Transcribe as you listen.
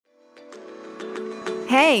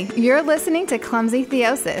Hey, you're listening to Clumsy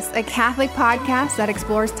Theosis, a Catholic podcast that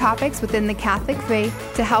explores topics within the Catholic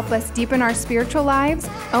faith to help us deepen our spiritual lives,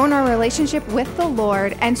 own our relationship with the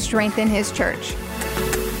Lord, and strengthen His church.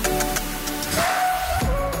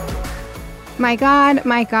 My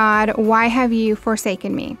God, why have you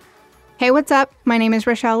forsaken me? Hey, what's up? My name is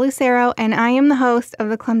Rochelle Lucero, and I am the host of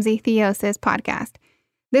the Clumsy Theosis podcast.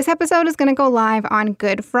 This episode is going to go live on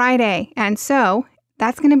Good Friday, and so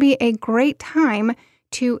that's going to be a great time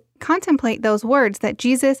to contemplate those words that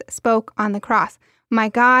Jesus spoke on the cross. My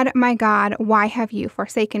God, why have you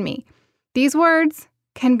forsaken me? These words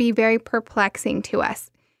can be very perplexing to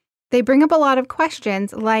us. They bring up a lot of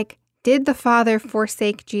questions like, did the Father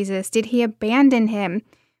forsake Jesus? Did He abandon Him?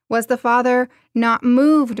 Was the Father not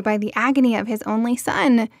moved by the agony of His only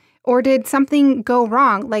Son? Or did something go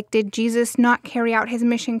wrong? Like, did Jesus not carry out His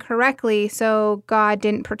mission correctly, so God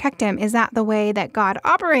didn't protect Him? Is that the way that God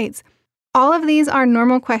operates? All of these are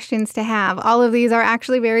normal questions to have. All of these are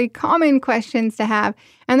actually very common questions to have.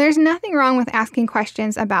 And there's nothing wrong with asking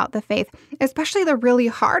questions about the faith, especially the really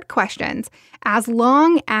hard questions, as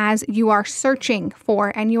long as you are searching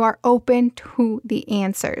for and you are open to the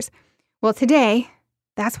answers. Well, today,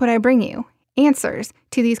 that's what I bring you. Answers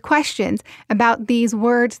to these questions about these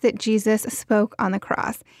words that Jesus spoke on the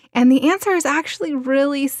cross. And the answer is actually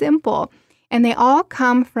really simple. And they all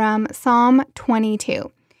come from Psalm 22.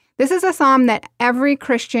 This is a psalm that every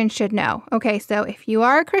Christian should know. Okay, so if you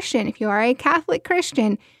are a Christian, if you are a Catholic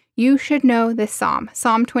Christian, you should know this psalm,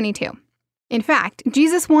 Psalm 22. In fact,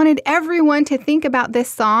 Jesus wanted everyone to think about this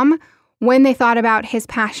psalm when they thought about His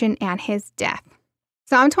passion and His death.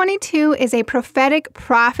 Psalm 22 is a prophetic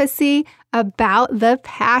prophecy about the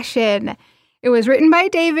passion. It was written by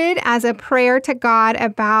David as a prayer to God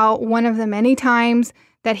about one of the many times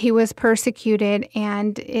that he was persecuted,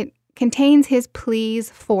 and it contains his pleas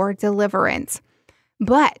for deliverance.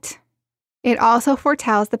 But it also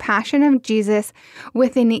foretells the passion of Jesus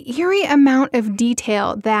with an eerie amount of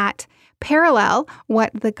detail that parallel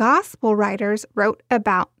what the gospel writers wrote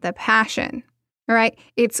about the passion. All right,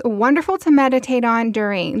 it's wonderful to meditate on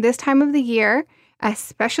during this time of the year,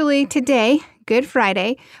 especially today, Good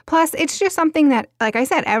Friday. Plus, it's just something that, like I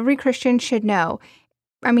said, every Christian should know.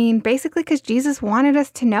 I mean, basically because Jesus wanted us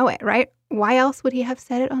to know it, right? Why else would He have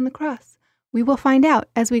said it on the cross? We will find out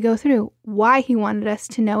as we go through why He wanted us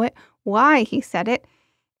to know it, why He said it.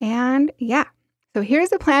 And yeah, so here's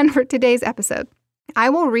the plan for today's episode. I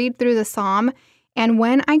will read through the psalm, and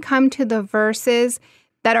when I come to the verses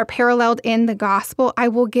that are paralleled in the gospel, I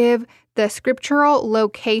will give the scriptural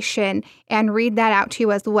location and read that out to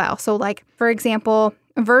you as well. So like, for example,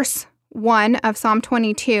 verse 1 of Psalm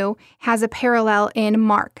 22 has a parallel in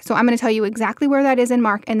Mark. So I'm going to tell you exactly where that is in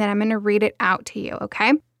Mark, and then I'm going to read it out to you,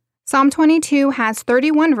 okay? Psalm 22 has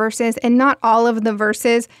 31 verses, and not all of the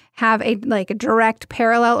verses have a direct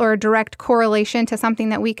parallel or a direct correlation to something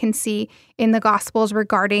that we can see in the Gospels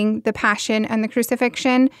regarding the Passion and the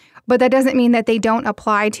crucifixion. But that doesn't mean that they don't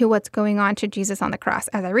apply to what's going on to Jesus on the cross.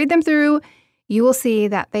 As I read them through, you will see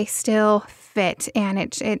that they still fit, and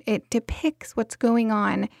it depicts what's going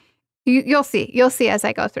on. You'll see as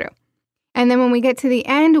I go through. And then when we get to the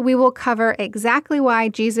end, we will cover exactly why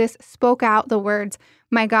Jesus spoke out the words,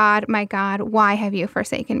 my God, why have you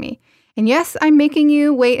forsaken me? And yes, I'm making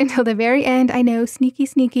you wait until the very end. I know,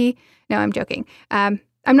 sneaky. No, I'm joking. I'm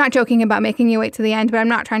not joking about making you wait to the end, but I'm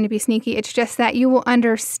not trying to be sneaky. It's just that you will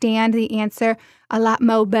understand the answer a lot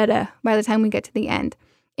more better by the time we get to the end.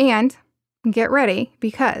 And get ready,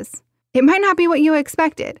 because it might not be what you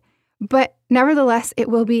expected, but nevertheless, it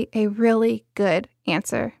will be a really good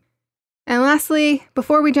answer. And lastly,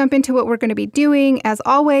 before we jump into what we're going to be doing, as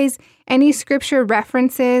always, any scripture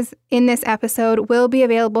references in this episode will be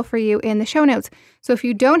available for you in the show notes. So if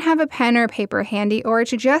you don't have a pen or paper handy, or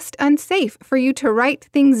it's just unsafe for you to write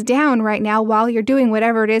things down right now while you're doing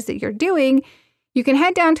whatever it is that you're doing, you can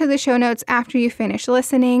head down to the show notes after you finish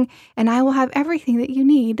listening, and I will have everything that you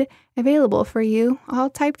need available for you, all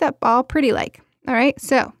typed up, all pretty like. All right,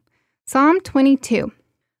 so Psalm 22,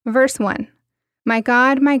 verse 1. My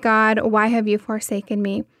God, why have you forsaken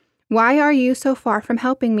me? Why are you so far from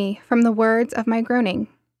helping me from the words of my groaning?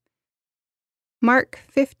 Mark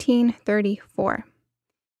 15:34.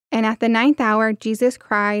 And at the 9th hour, Jesus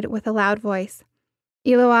cried with a loud voice,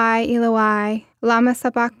 Eloi, Eloi, lama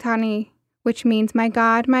sabachthani, which means, my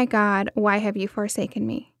God, why have you forsaken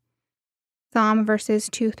me? Psalm verses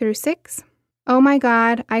 2-6. O my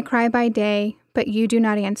God, I cry by day, but you do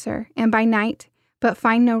not answer, and by night, but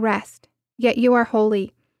find no rest. Yet you are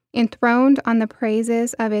holy, enthroned on the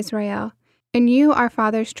praises of Israel. In you our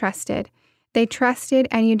fathers trusted. They trusted,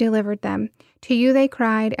 and you delivered them. To you they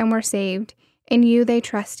cried and were saved. In you they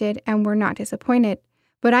trusted and were not disappointed.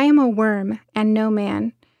 But I am a worm and no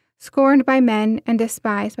man, scorned by men and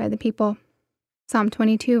despised by the people. Psalm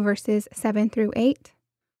 22, verses 7 through 8.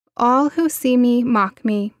 All who see me mock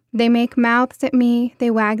me. They make mouths at me. They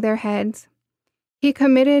wag their heads. He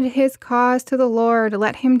committed his cause to the Lord.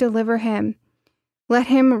 Let him deliver him. Let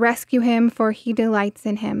him rescue him, for he delights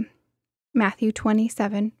in him. Matthew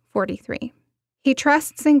 27:43. He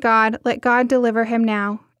trusts in God. Let God deliver him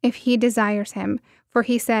now, if he desires him, for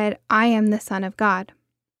he said, I am the Son of God.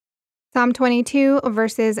 Psalm 22,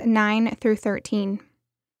 verses 9 through 13.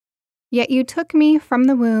 Yet you took me from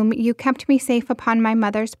the womb, you kept me safe upon my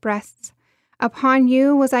mother's breasts. Upon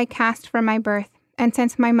you was I cast from my birth, and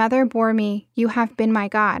since my mother bore me, you have been my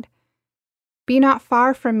God. Be not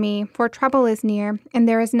far from me, for trouble is near, and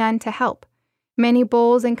there is none to help. Many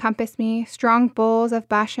bulls encompass me, strong bulls of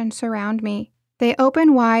Bashan surround me. They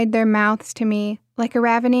open wide their mouths to me, like a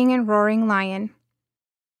ravening and roaring lion.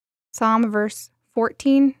 Psalm verse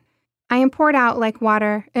 14. I am poured out like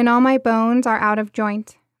water, and all my bones are out of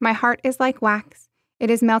joint. My heart is like wax, it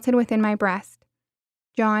is melted within my breast.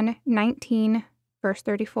 John 19, verse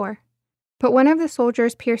 34. But one of the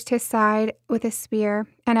soldiers pierced his side with a spear,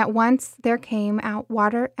 and at once there came out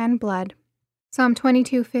water and blood. Psalm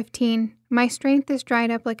 22:15. My strength is dried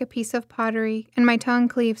up like a piece of pottery, and my tongue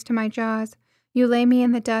cleaves to my jaws. You lay me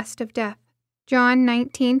in the dust of death. John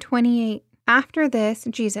 19:28. After this,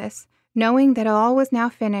 Jesus, knowing that all was now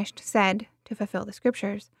finished, said, to fulfill the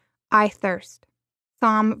scriptures, I thirst.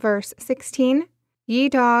 Psalm verse 16. Ye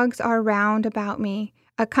dogs are round about me.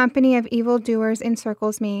 A company of evildoers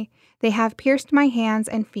encircles me. They have pierced my hands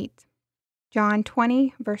and feet. John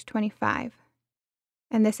 20, verse 25.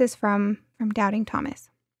 And this is from Doubting Thomas.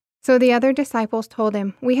 So the other disciples told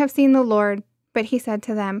him, We have seen the Lord. But he said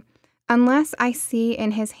to them, Unless I see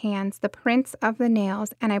in his hands the prints of the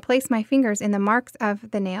nails, and I place my fingers in the marks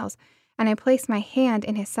of the nails, and I place my hand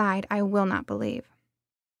in his side, I will not believe.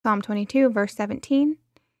 Psalm 22, verse 17.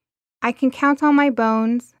 I can count all my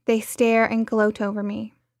bones. They stare and gloat over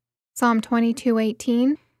me. Psalm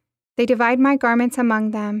 22:18. They divide my garments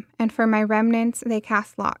among them, and for my remnants they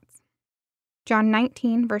cast lots. John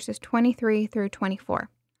 19, verses 23 through 24.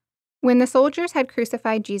 When the soldiers had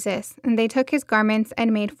crucified Jesus, they took his garments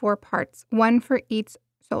and made 4 parts, one for each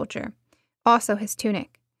soldier, also his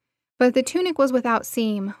tunic. But the tunic was without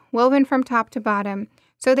seam, woven from top to bottom.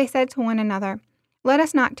 So they said to one another, Let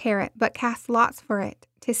us not tear it, but cast lots for it,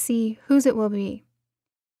 to see whose it will be.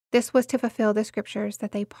 This was to fulfill the scriptures,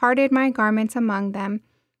 that they parted my garments among them,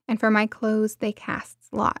 and for my clothes they cast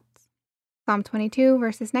lots. Psalm 22,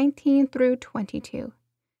 verses 19 through 22.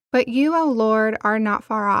 But you, O Lord, are not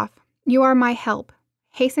far off. You are my help.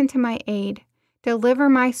 Hasten to my aid. Deliver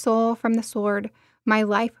my soul from the sword, my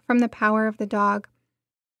life from the power of the dog.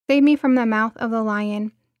 Save me from the mouth of the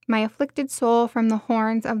lion, my afflicted soul from the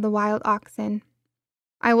horns of the wild oxen.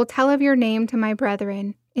 I will tell of your name to my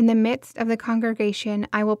brethren. In the midst of the congregation,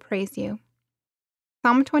 I will praise you.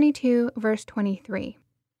 Psalm 22, verse 23.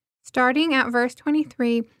 Starting at verse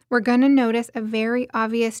 23, we're going to notice a very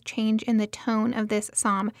obvious change in the tone of this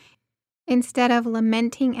psalm. Instead of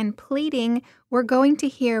lamenting and pleading, we're going to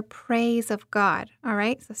hear praise of God. All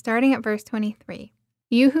right, so starting at verse 23.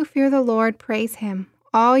 You who fear the Lord, praise him.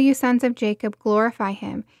 All you sons of Jacob, glorify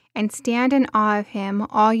him, and stand in awe of him,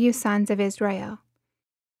 all you sons of Israel.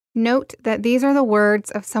 Note that these are the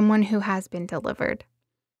words of someone who has been delivered.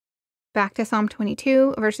 Back to Psalm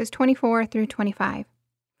 22, verses 24 through 25.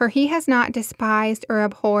 For he has not despised or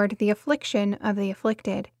abhorred the affliction of the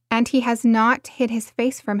afflicted, and he has not hid his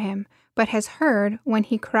face from him, but has heard when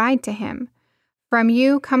he cried to him. From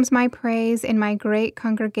you comes my praise in my great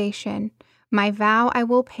congregation. My vow I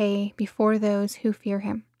will pay before those who fear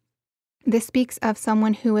him. This speaks of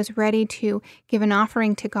someone who is ready to give an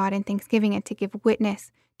offering to God in thanksgiving and to give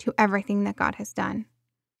witness to everything that God has done.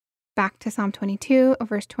 Back to Psalm 22,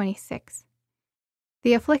 verse 26.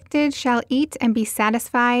 The afflicted shall eat and be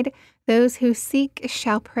satisfied. Those who seek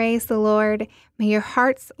shall praise the Lord. May your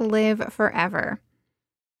hearts live forever.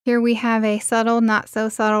 Here we have a subtle, not so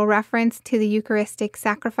subtle reference to the Eucharistic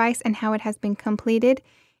sacrifice and how it has been completed.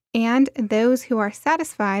 And those who are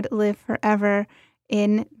satisfied live forever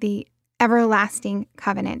in the everlasting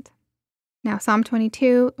covenant. Now, Psalm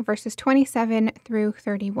 22, verses 27 through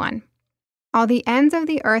 31. All the ends of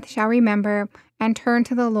the earth shall remember and turn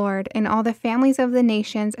to the Lord, and all the families of the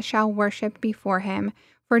nations shall worship before him.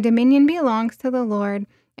 For dominion belongs to the Lord,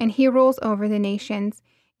 and he rules over the nations.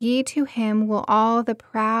 Ye to him will all the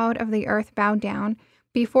proud of the earth bow down.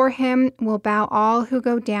 Before him will bow all who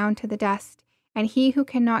go down to the dust, and he who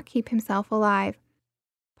cannot keep himself alive.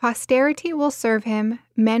 Posterity will serve him.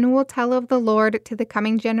 Men will tell of the Lord to the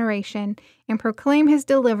coming generation and proclaim his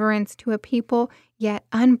deliverance to a people yet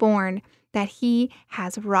unborn, that he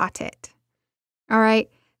has wrought it. All right,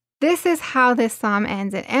 this is how this psalm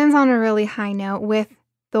ends. It ends on a really high note with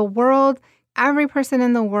the world, every person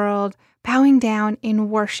in the world, bowing down in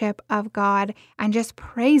worship of God and just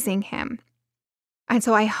praising him. And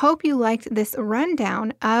so I hope you liked this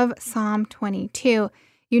rundown of Psalm 22.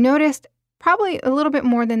 You noticed probably a little bit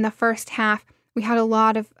more than the first half, we had a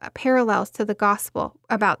lot of parallels to the gospel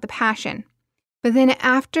about the passion. But then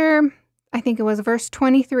after, I think it was verse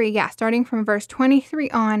 23, starting from verse 23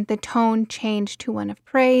 on, the tone changed to one of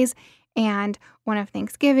praise and one of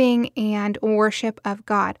thanksgiving and worship of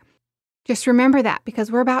God. Just remember that,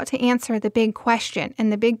 because we're about to answer the big question.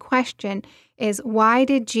 And the big question is, why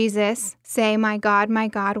did Jesus say, my God,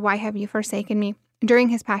 why have you forsaken me?" during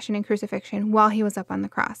his passion and crucifixion while he was up on the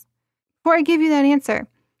cross? Before I give you that answer,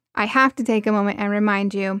 I have to take a moment and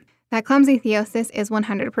remind you that Clumsy Theosis is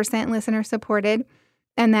 100% listener supported,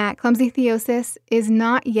 and that Clumsy Theosis is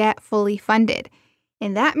not yet fully funded.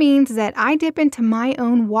 And that means that I dip into my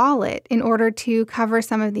own wallet in order to cover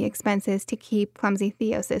some of the expenses to keep Clumsy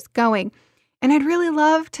Theosis going. And I'd really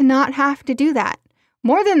love to not have to do that.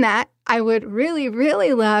 More than that, I would really,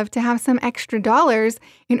 really love to have some extra dollars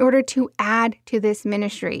in order to add to this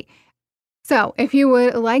ministry. So if you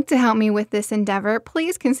would like to help me with this endeavor,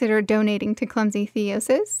 please consider donating to Clumsy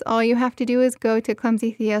Theosis. All you have to do is go to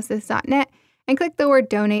clumsytheosis.net and click the word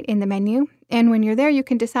donate in the menu. And when you're there, you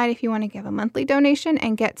can decide if you want to give a monthly donation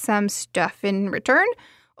and get some stuff in return,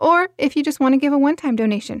 or if you just want to give a one-time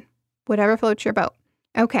donation, whatever floats your boat.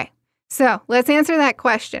 Okay, so let's answer that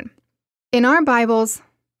question. In our Bibles,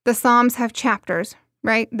 the Psalms have chapters,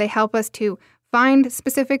 right? They help us to find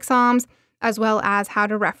specific Psalms as well as how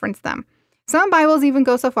to reference them. Some Bibles even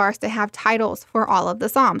go so far as to have titles for all of the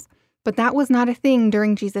Psalms, but that was not a thing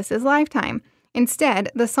during Jesus' lifetime.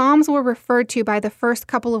 Instead, the Psalms were referred to by the first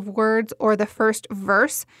couple of words or the first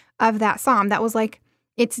verse of that Psalm. That was like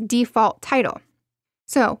its default title.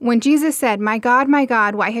 So when Jesus said, my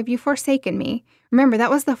God, why have you forsaken me?" Remember,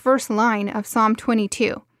 that was the first line of Psalm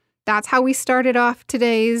 22. That's how we started off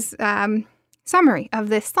today's summary of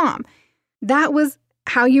this Psalm. That was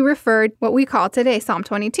how you referred what we call today Psalm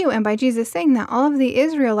 22. And by Jesus saying that, all of the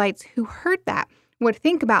Israelites who heard that would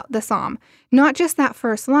think about the Psalm, not just that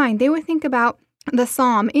first line. They would think about the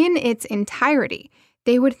Psalm in its entirety.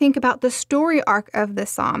 They would think about the story arc of the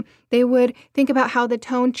Psalm. They would think about how the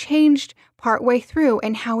tone changed partway through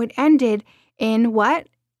and how it ended in what?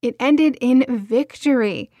 It ended in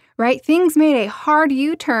victory, right? Things made a hard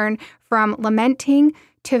U-turn from lamenting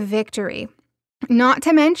to victory. Not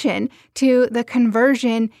to mention to the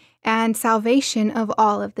conversion and salvation of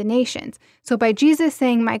all of the nations. So by Jesus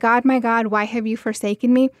saying, my God, why have you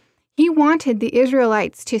forsaken me?" He wanted the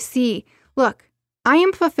Israelites to see, look, I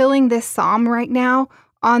am fulfilling this psalm right now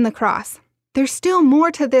on the cross. There's still more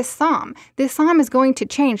to this psalm. This psalm is going to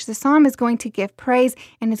change. The psalm is going to give praise,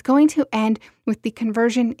 and it's going to end with the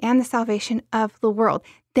conversion and the salvation of the world.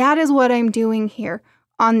 That is what I'm doing here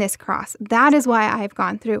on this cross. That is why I've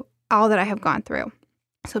gone through all that I have gone through.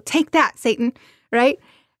 So take that, Satan, right?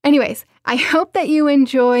 Anyways, I hope that you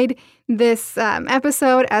enjoyed this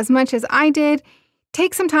episode as much as I did.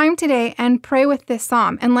 Take some time today and pray with this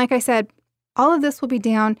psalm. And like I said, all of this will be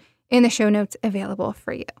down in the show notes available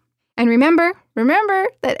for you. And remember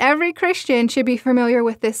that every Christian should be familiar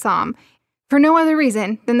with this psalm for no other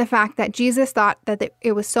reason than the fact that Jesus thought that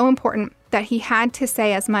it was so important that he had to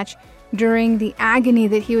say as much during the agony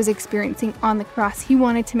that he was experiencing on the cross. He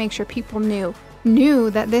wanted to make sure people knew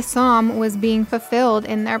that this psalm was being fulfilled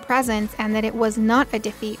in their presence and that it was not a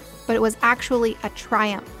defeat, but it was actually a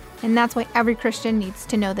triumph. And that's why every Christian needs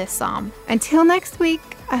to know this psalm. Until next week,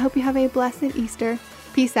 I hope you have a blessed Easter.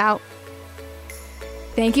 Peace out.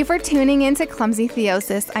 Thank you for tuning in to Clumsy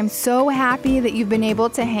Theosis. I'm so happy that you've been able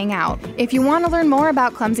to hang out. If you want to learn more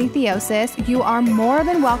about Clumsy Theosis, you are more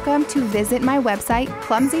than welcome to visit my website,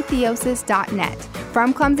 clumsytheosis.net.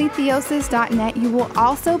 From clumsytheosis.net, you will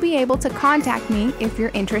also be able to contact me if you're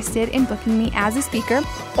interested in booking me as a speaker,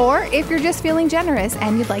 or if you're just feeling generous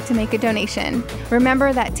and you'd like to make a donation.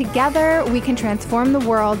 Remember that together we can transform the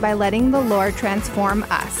world by letting the Lord transform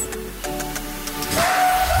us.